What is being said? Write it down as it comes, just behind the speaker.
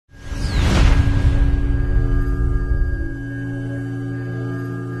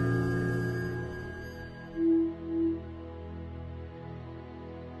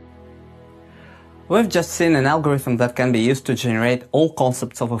We've just seen an algorithm that can be used to generate all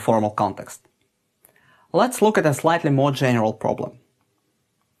concepts of a formal context. Let's look at a slightly more general problem.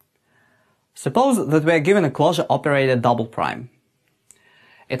 Suppose that we are given a closure operator double prime.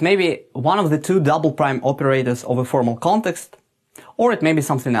 It may be one of the two double prime operators of a formal context, or it may be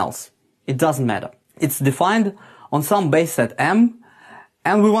something else. It doesn't matter. It's defined on some base set M,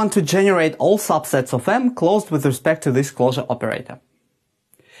 and we want to generate all subsets of M closed with respect to this closure operator.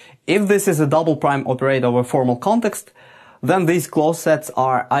 If this is a double prime operator of a formal context, then these closed sets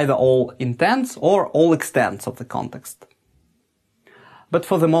are either all intents or all extents of the context. But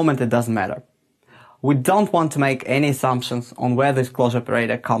for the moment it doesn't matter. We don't want to make any assumptions on where this closure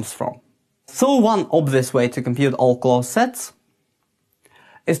operator comes from. So one obvious way to compute all closed sets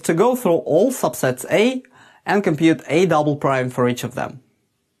is to go through all subsets A and compute A double prime for each of them.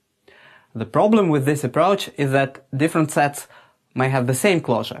 The problem with this approach is that different sets may have the same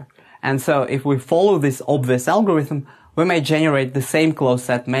closure, and so if we follow this obvious algorithm, we may generate the same closed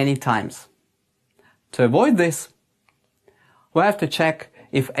set many times. To avoid this, we have to check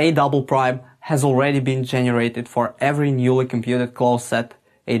if A double prime has already been generated for every newly computed closed set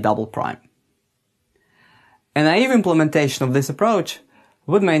A double prime. A naive implementation of this approach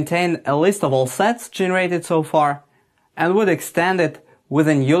would maintain a list of all sets generated so far and would extend it with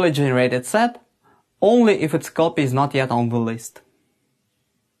a newly generated set only if its copy is not yet on the list.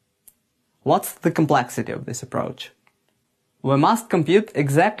 What's the complexity of this approach? We must compute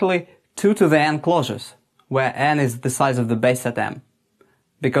exactly 2 to the n closures, where n is the size of the base set M,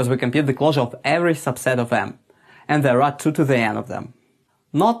 because we compute the closure of every subset of M, and there are 2 to the n of them.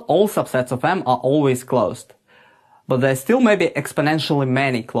 Not all subsets of M are always closed, but there still may be exponentially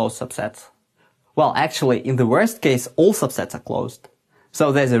many closed subsets. Well, actually, in the worst case, all subsets are closed.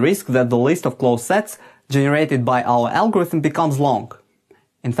 So there's a risk that the list of closed sets generated by our algorithm becomes long.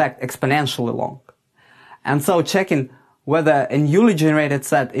 In fact, exponentially long. And so checking whether a newly generated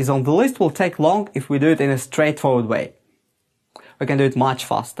set is on the list will take long if we do it in a straightforward way. We can do it much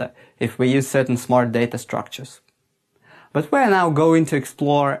faster if we use certain smart data structures. But we are now going to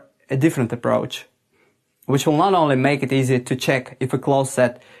explore a different approach, which will not only make it easier to check if a closed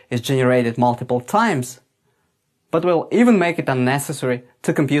set is generated multiple times, but will even make it unnecessary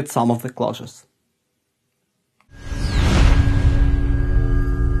to compute some of the closures.